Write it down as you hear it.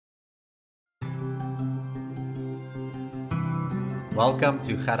Welcome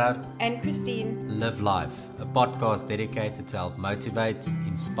to Gerard and Christine Live Life, a podcast dedicated to help motivate,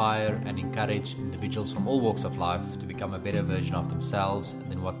 inspire, and encourage individuals from all walks of life to become a better version of themselves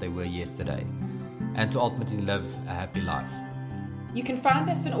than what they were yesterday, and to ultimately live a happy life. You can find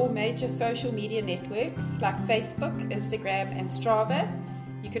us on all major social media networks like Facebook, Instagram, and Strava.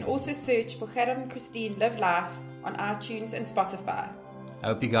 You can also search for Gerard and Christine Live Life on iTunes and Spotify. I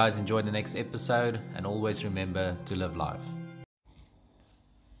hope you guys enjoy the next episode, and always remember to live life.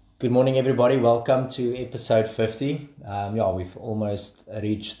 Good morning, everybody. Welcome to episode 50. We've almost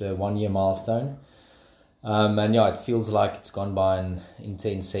reached the 1 year milestone. It feels like it's gone by in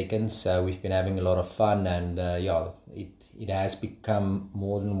 10 seconds. We've been having a lot of fun, and it has become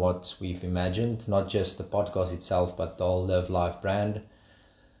more than what we've imagined. Not just the podcast itself, but the whole Live Life brand.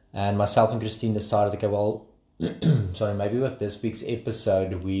 And myself and Christine decided, maybe with this week's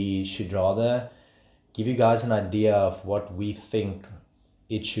episode, we should rather give you guys an idea of what we think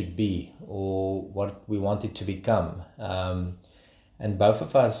it should be or what we want it to become. And both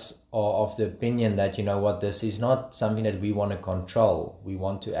of us are of the opinion that, this is not something that we want to control. We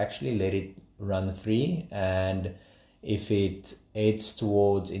want to actually let it run free. And if it heads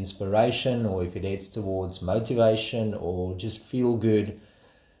towards inspiration, or if it heads towards motivation, or just feel good,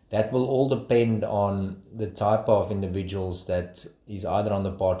 that will all depend on the type of individuals that is either on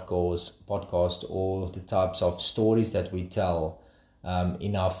the podcast or the types of stories that we tell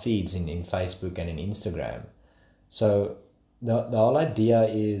in our feeds in Facebook and in Instagram. So the whole idea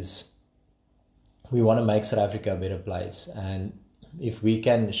is we want to make South Africa a better place. And if we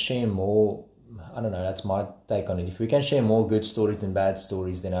can share more, that's my take on it. If we can share more good stories than bad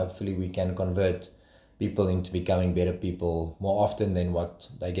stories, then hopefully we can convert people into becoming better people more often than what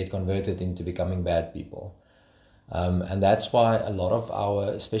they get converted into becoming bad people. And that's why a lot of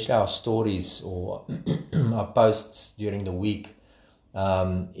especially our stories or our posts during the week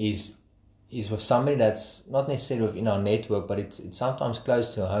is with somebody that's not necessarily within our network, but it's sometimes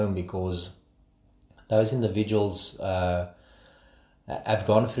close to home, because those individuals have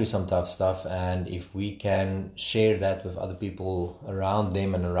gone through some tough stuff, and if we can share that with other people around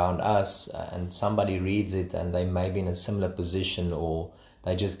them and around us, and somebody reads it and they may be in a similar position, or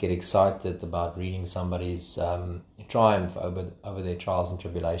they just get excited about reading somebody's triumph over their trials and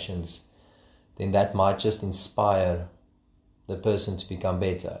tribulations, then that might just inspire the person to become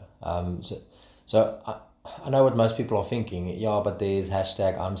better. So I know what most people are thinking. But there's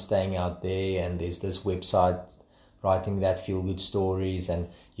hashtag I'm staying out there, and there's this website writing that feel good stories, and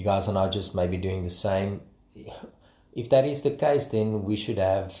you guys are now just maybe doing the same. If that is the case, then we should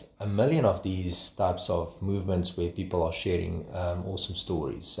have 1 million of these types of movements where people are sharing awesome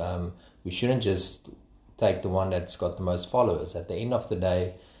stories. We shouldn't just take the one that's got the most followers. At the end of the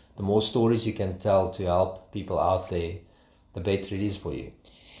day, the more stories you can tell to help people out there, the better it is for you.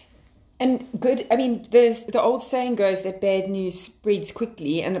 And good, the old saying goes that bad news spreads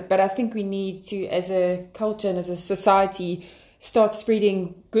quickly, but I think we need to, as a culture and as a society, start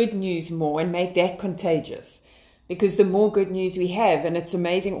spreading good news more and make that contagious. Because the more good news we have, and it's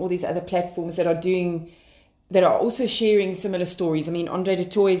amazing all these other platforms that are also sharing similar stories. Andre du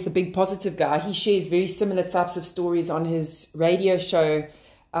Toit is the big positive guy. He shares very similar types of stories on his radio show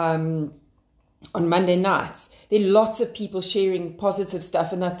on Monday nights. There are lots of people sharing positive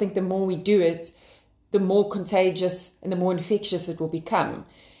stuff, and I think the more we do it, the more contagious and the more infectious it will become.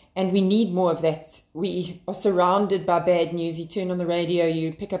 And we need more of that. We are surrounded by bad news. You turn on the radio,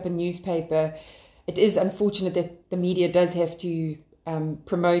 you pick up a newspaper. It is unfortunate that the media does have to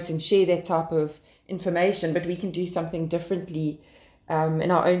promote and share that type of information, but we can do something differently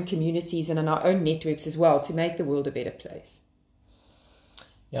in our own communities and in our own networks as well to make the world a better place.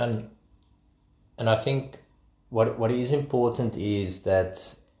 Yeah, and I think what is important is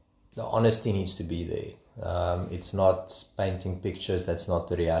that the honesty needs to be there. It's not painting pictures, that's not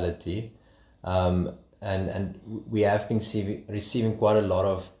the reality. And we have been receiving quite a lot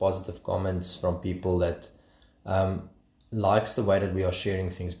of positive comments from people that likes the way that we are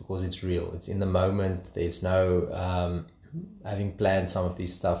sharing things, because it's real. It's in the moment. There's no having planned some of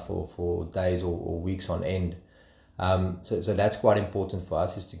these stuff for days or weeks on end. So that's quite important for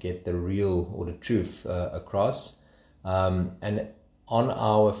us, is to get the real or the truth across. And on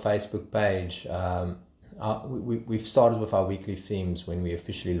our Facebook page, we've started with our weekly themes when we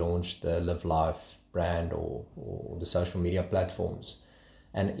officially launched the Live Life brand or the social media platforms.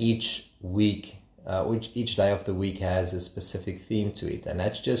 And each week, each day of the week has a specific theme to it. And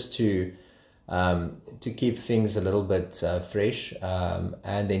that's just to keep things a little bit fresh,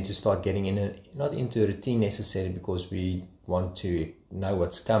 and then to start getting not into a routine necessarily because we want to know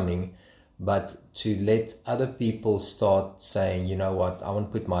what's coming, but to let other people start saying, you know what, I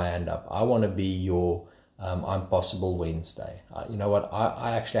want to put my hand up. I want to be your I'm Possible Wednesday. You know what,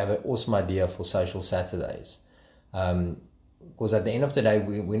 I actually have an awesome idea for Social Saturdays. Because at the end of the day,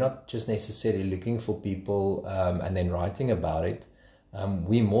 we're not just necessarily looking for people and then writing about it.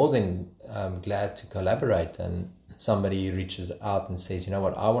 We're more than glad to collaborate, and somebody reaches out and says, you know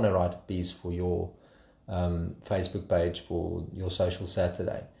what, I want to write a piece for your Facebook page for your Social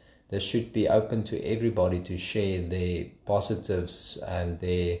Saturday. This should be open to everybody to share their positives and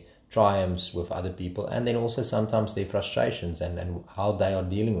their triumphs with other people, and then also sometimes their frustrations and how they are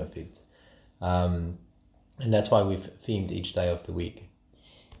dealing with it. And that's why we've themed each day of the week.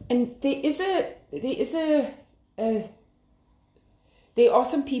 And there are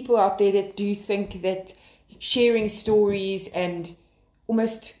some people out there that do think that sharing stories and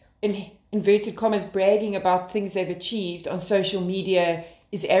almost in inverted commas bragging about things they've achieved on social media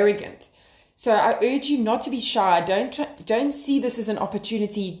is arrogant. So I urge you not to be shy. Don't see this as an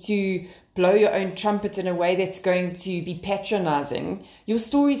opportunity to blow your own trumpet in a way that's going to be patronizing. Your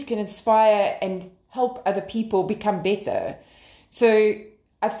stories can inspire and help other people become better. So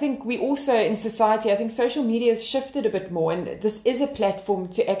I think we also in society, I think social media has shifted a bit more, and this is a platform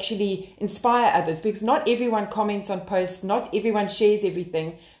to actually inspire others, because not everyone comments on posts, not everyone shares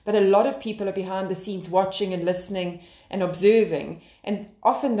everything, but a lot of people are behind the scenes watching and listening and observing. And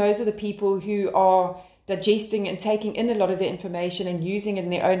often those are the people who are digesting and taking in a lot of the information and using it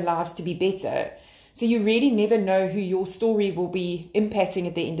in their own lives to be better. So you really never know who your story will be impacting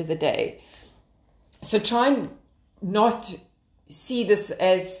at the end of the day. So try and not see this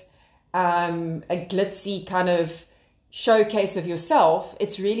as a glitzy kind of showcase of yourself.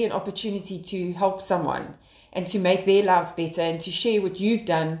 It's really an opportunity to help someone and to make their lives better, and to share what you've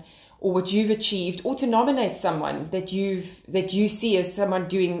done or what you've achieved, or to nominate someone that you see as someone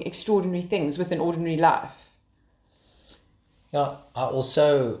doing extraordinary things with an ordinary life. Yeah, I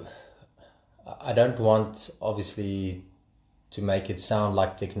don't want, obviously, to make it sound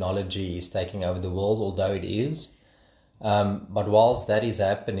like technology is taking over the world, although it is. But whilst that is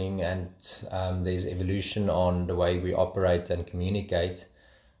happening, and there's evolution on the way we operate and communicate,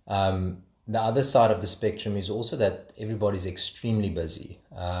 the other side of the spectrum is also that everybody's extremely busy.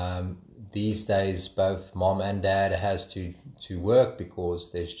 These days, both mom and dad has to work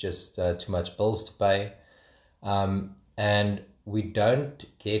because there's just too much bills to pay. And we don't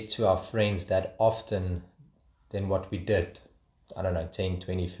get to our friends that often than what we did, 10,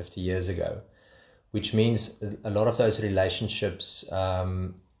 20, 50 years ago. Which means a lot of those relationships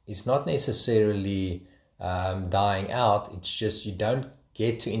is not necessarily dying out. It's just you don't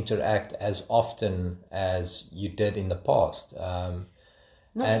get to interact as often as you did in the past.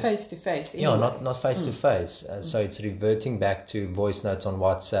 Not face to face. Yeah, not face to face. So it's reverting back to voice notes on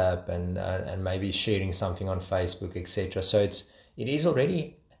WhatsApp and maybe sharing something on Facebook, etc. So it is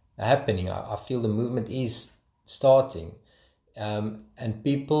already happening. I feel the movement is starting, and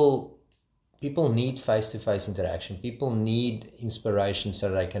people need face-to-face interaction. People need inspiration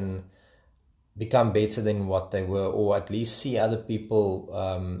so they can become better than what they were, or at least see other people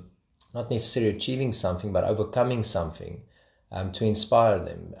not necessarily achieving something, but overcoming something, to inspire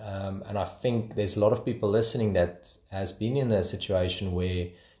them. And I think there's a lot of people listening that has been in a situation where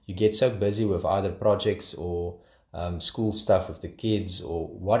you get so busy with either projects or school stuff with the kids or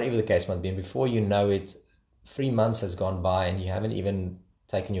whatever the case might be. And before you know it, 3 months has gone by and you haven't even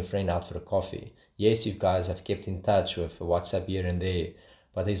taking your friend out for a coffee. Yes, you guys have kept in touch with WhatsApp here and there,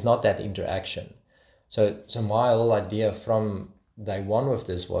 but there's not that interaction. So my whole idea from day one with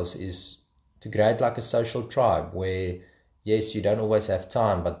this is to create like a social tribe where, yes, you don't always have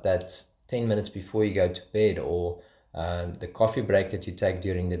time, but that 10 minutes before you go to bed, or the coffee break that you take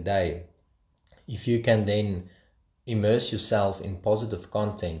during the day, if you can then immerse yourself in positive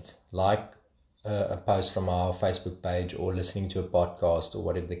content, like a post from our Facebook page or listening to a podcast or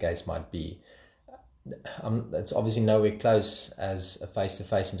whatever the case might be. It's obviously nowhere close as a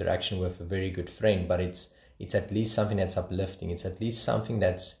face-to-face interaction with a very good friend, but it's at least something that's uplifting. It's at least something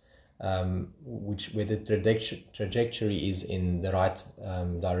that's where the trajectory is in the right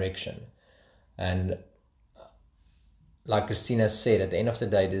direction. And like Christina said, at the end of the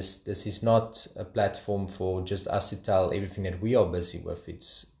day, this is not a platform for just us to tell everything that we are busy with.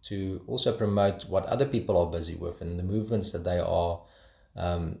 It's to also promote what other people are busy with and the movements that they are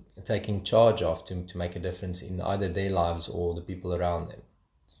taking charge of to make a difference in either their lives or the people around them.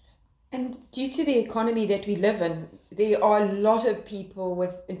 And due to the economy that we live in, there are a lot of people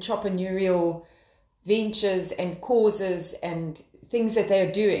with entrepreneurial ventures and causes and things that they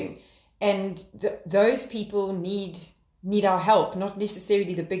are doing. And those people need need our help, not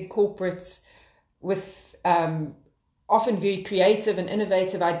necessarily the big corporates with often very creative and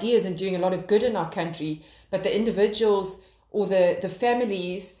innovative ideas and doing a lot of good in our country, but the individuals or the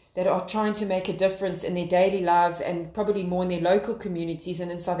families that are trying to make a difference in their daily lives and probably more in their local communities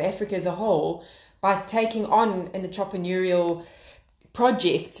and in South Africa as a whole by taking on an entrepreneurial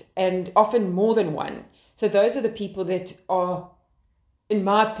project, and often more than one. So those are the people that are, in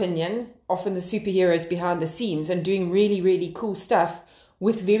my opinion, often the superheroes behind the scenes and doing really, really cool stuff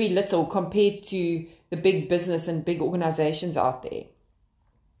with very little compared to the big business and big organizations out there.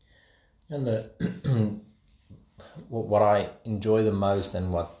 And what I enjoy the most,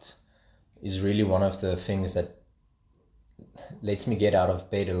 and what is really one of the things that lets me get out of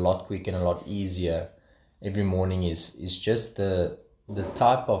bed a lot quicker and a lot easier every morning, is just the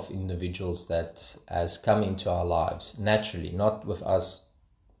type of individuals that has come into our lives naturally, not with us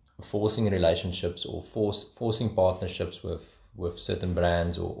forcing relationships or forcing partnerships with certain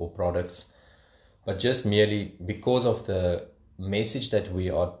brands or products, but just merely because of the message that we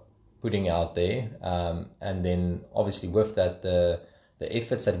are putting out there, and then obviously with that the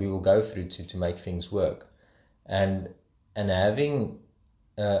efforts that we will go through to make things work, and having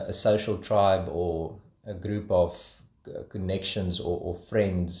a social tribe or a group of connections or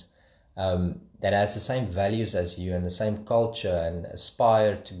friends that has the same values as you and the same culture and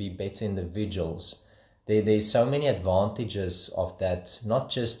aspire to be better individuals. There's so many advantages of that, not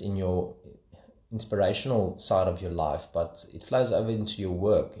just in your inspirational side of your life, but it flows over into your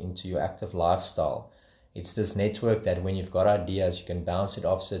work, into your active lifestyle. It's this network that when you've got ideas, you can bounce it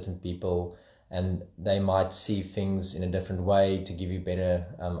off certain people and they might see things in a different way to give you better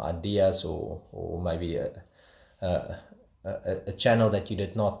ideas, or maybe a channel that you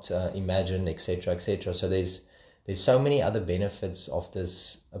did not imagine, etc., etc. So there's so many other benefits of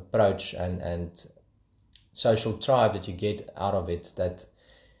this approach and social tribe that you get out of it, that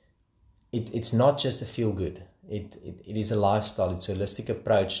it's not just a feel good. It is a lifestyle. It's a holistic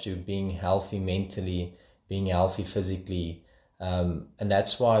approach to being healthy mentally, being healthy physically, and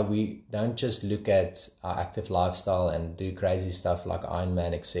that's why we don't just look at our active lifestyle and do crazy stuff like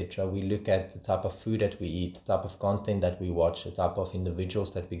Ironman, etc. We look at the type of food that we eat, the type of content that we watch, the type of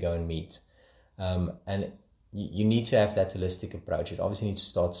individuals that we go and meet, and you need to have that holistic approach. It obviously needs to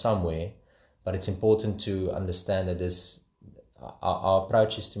start somewhere, but it's important to understand that our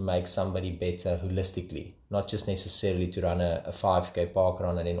approach is to make somebody better holistically, not just necessarily to run a 5K park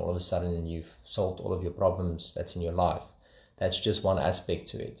run and then all of a sudden you've solved all of your problems that's in your life. That's just one aspect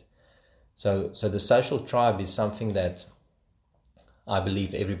to it. So the social tribe is something that I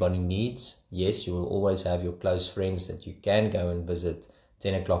believe everybody needs. Yes, you will always have your close friends that you can go and visit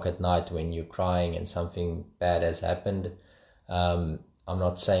 10 o'clock at night when you're crying and something bad has happened. I'm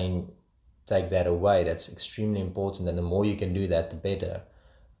not saying take that away. That's extremely important, and the more you can do that, the better.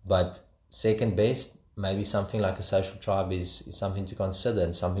 But second best, maybe something like a social tribe is something to consider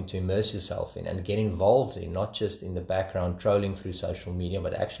and something to immerse yourself in and get involved in, not just in the background trolling through social media,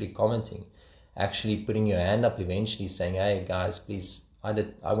 but actually commenting, actually putting your hand up eventually saying, hey guys, please,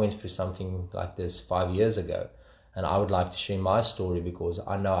 I went through something like this 5 years ago and I would like to share my story because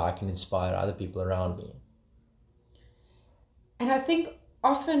I know I can inspire other people around me. And I think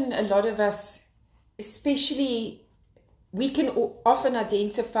often a lot of us, especially, we can often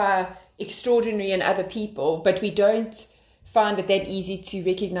identify extraordinary in other people, but we don't find it that easy to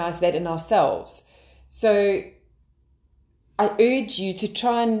recognize that in ourselves. So I urge you to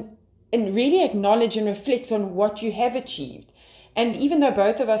try and really acknowledge and reflect on what you have achieved. And even though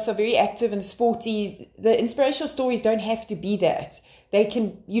both of us are very active and sporty, the inspirational stories don't have to be that.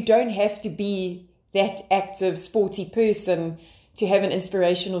 You don't have to be that active, sporty person to have an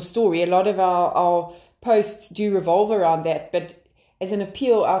inspirational story. A lot of our posts do revolve around that, but as an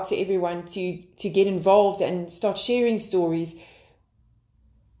appeal out to everyone to get involved and start sharing stories.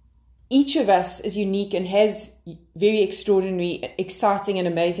 Each of us is unique and has very extraordinary, exciting and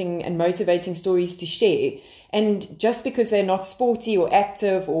amazing and motivating stories to share. And just because they're not sporty or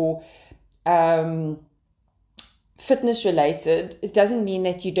active or fitness related, it doesn't mean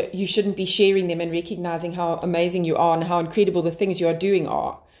that you shouldn't be sharing them and recognizing how amazing you are and how incredible the things you are doing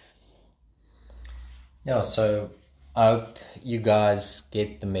are. Yeah, so I hope you guys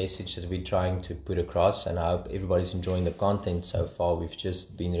get the message that we're trying to put across, and I hope everybody's enjoying the content so far. We've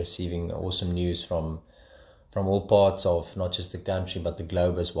just been receiving awesome news from all parts of not just the country but the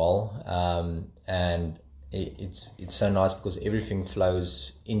globe as well, and it's so nice because everything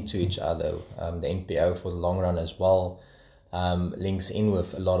flows into each other. The NPO for the long run as well links in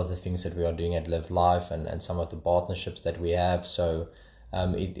with a lot of the things that we are doing at Live Life and some of the partnerships that we have. So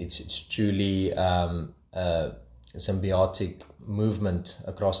it's truly symbiotic movement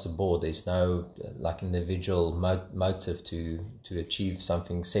across the board. There's no like individual motive to achieve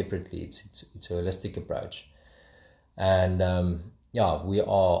something separately. It's a holistic approach, and we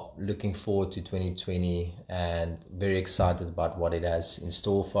are looking forward to 2020 and very excited about what it has in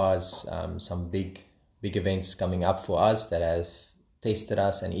store for us. Some big events coming up for us that have tested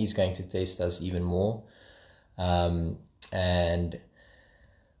us and is going to test us even more, and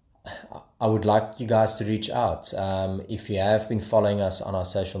I would like you guys to reach out. If you have been following us on our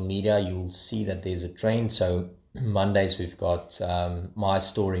social media, you'll see that there's a trend. So Mondays we've got My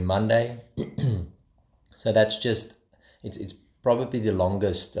Story Monday. So that's just, it's probably the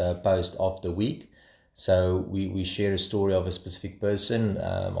longest post of the week. So we share a story of a specific person.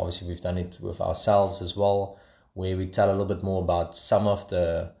 Obviously we've done it with ourselves as well, where we tell a little bit more about some of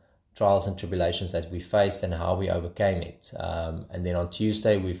the trials and tribulations that we faced and how we overcame it. And then on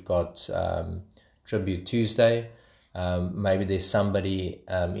Tuesday we've got Tribute Tuesday. Maybe there's somebody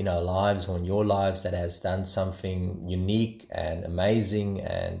in our lives or in your lives that has done something unique and amazing,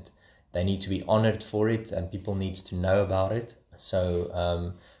 and they need to be honored for it, and people need to know about it.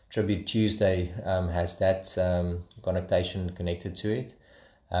 So Tribute Tuesday has that connotation connected to it.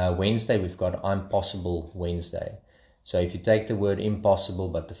 Wednesday we've got I'm Possible Wednesday. So if you take the word impossible,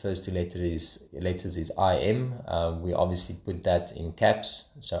 but the first two letters is IM, we obviously put that in caps.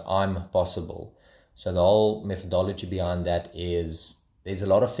 So I'm possible. So the whole methodology behind that is there's a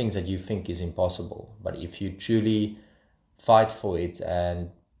lot of things that you think is impossible, but if you truly fight for it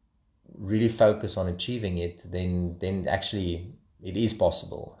and really focus on achieving it, then actually it is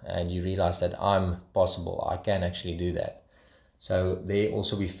possible, and you realize that I'm possible. I can actually do that. So there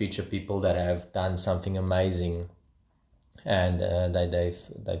also we feature people that have done something amazing, and they've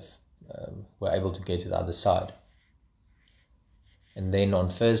were able to get to the other side. And then on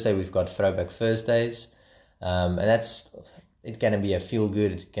Thursday we've got Throwback Thursdays, and it can be a feel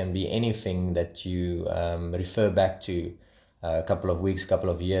good, it can be anything that you refer back to a couple of weeks,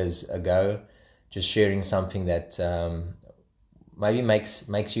 couple of years ago, just sharing something that maybe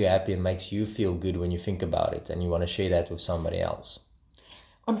makes you happy and makes you feel good when you think about it, and you want to share that with somebody else.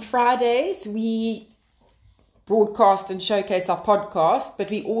 On Fridays we broadcast and showcase our podcast, but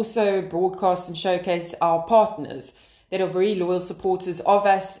we also broadcast and showcase our partners that are very loyal supporters of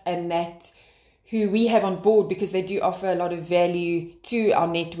us, and that who we have on board because they do offer a lot of value to our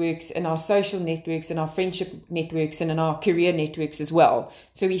networks and our social networks and our friendship networks and in our career networks as well.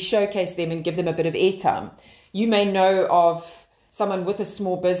 So we showcase them and give them a bit of airtime. You may know of someone with a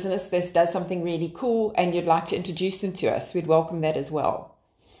small business that does something really cool and you'd like to introduce them to us. We'd welcome that as well.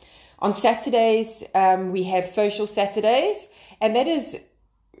 On Saturdays, we have Social Saturdays, and that is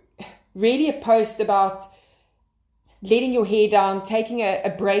really a post about letting your hair down, taking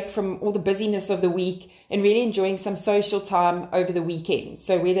a break from all the busyness of the week, and really enjoying some social time over the weekend.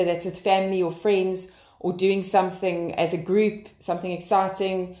 So whether that's with family or friends, or doing something as a group, something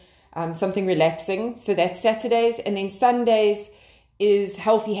exciting, something relaxing. So that's Saturdays. And then Sundays is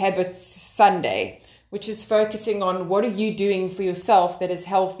Healthy Habits Sunday, which is focusing on what are you doing for yourself that is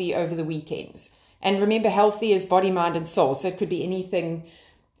healthy over the weekends. And remember, healthy is body, mind, and soul. So it could be anything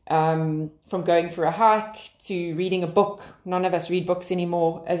from going for a hike to reading a book. None of us read books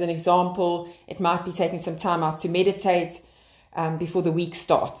anymore. As an example, it might be taking some time out to meditate before the week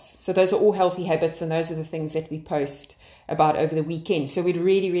starts. So those are all healthy habits, and those are the things that we post about over the weekend. So we'd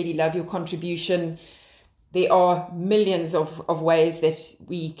really, really love your contribution. There are millions of ways that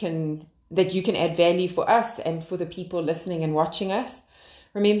you can add value for us and for the people listening and watching us.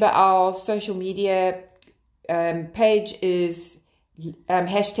 Remember, our social media page is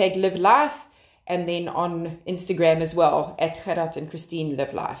hashtag Live Life, and then on Instagram as well at Gerard and Christine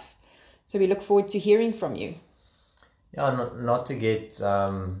Live Life. So we look forward to hearing from you. Yeah, not to get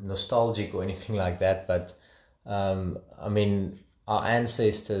nostalgic or anything like that, but I mean, our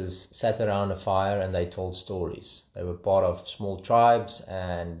ancestors sat around a fire and they told stories. They were part of small tribes,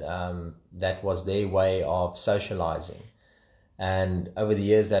 and that was their way of socializing. And over the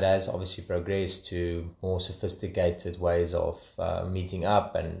years, that has obviously progressed to more sophisticated ways of meeting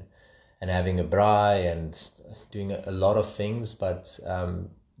up and having a braai and doing a lot of things. But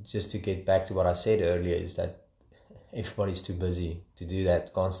just to get back to what I said earlier, is that everybody's too busy to do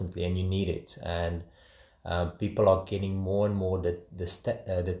that constantly, and you need it. And people are getting more and more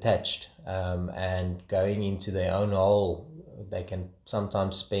detached and going into their own hole. They can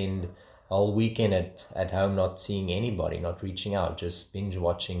sometimes spend a whole weekend at home not seeing anybody, not reaching out, just binge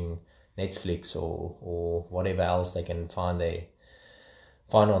watching Netflix or whatever else they can find in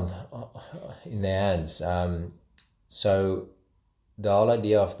their hands. So the whole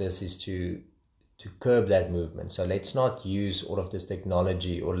idea of this is to curb that movement. So let's not use all of this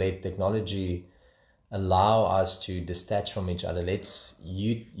technology or let technology allow us to detach from each other. Let's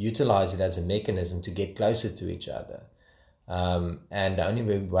utilize it as a mechanism to get closer to each other. And the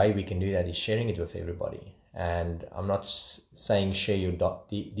only way we can do that is sharing it with everybody. And I'm not saying share your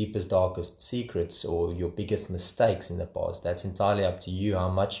deepest, darkest secrets or your biggest mistakes in the past. That's entirely up to you how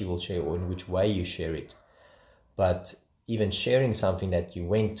much you will share or in which way you share it. But even sharing something that you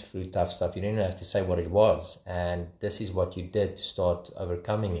went through tough stuff, you don't have to say what it was. And this is what you did to start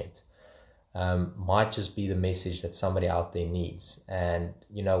overcoming it. Might just be the message that somebody out there needs. And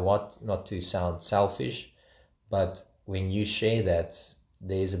you know what? Not to sound selfish, but when you share that,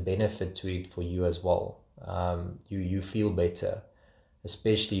 there's a benefit to it for you as well. You feel better,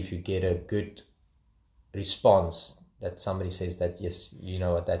 especially if you get a good response that somebody says that, yes, you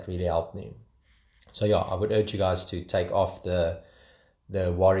know what, that really helped me. So yeah, I would urge you guys to take off the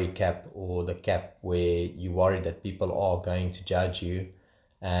worry cap, or the cap where you worry that people are going to judge you,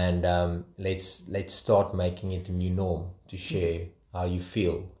 and let's start making it a new norm to share how you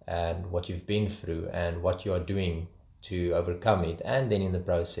feel and what you've been through and what you are doing to overcome it. And then in the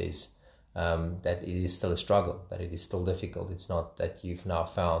process, that it is still a struggle, that it is still difficult. It's not that you've now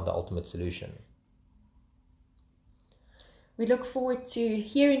found the ultimate solution. We look forward to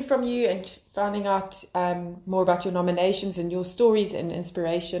hearing from you and finding out more about your nominations and your stories and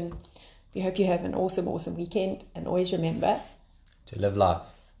inspiration. We hope you have an awesome weekend, and always remember to live life.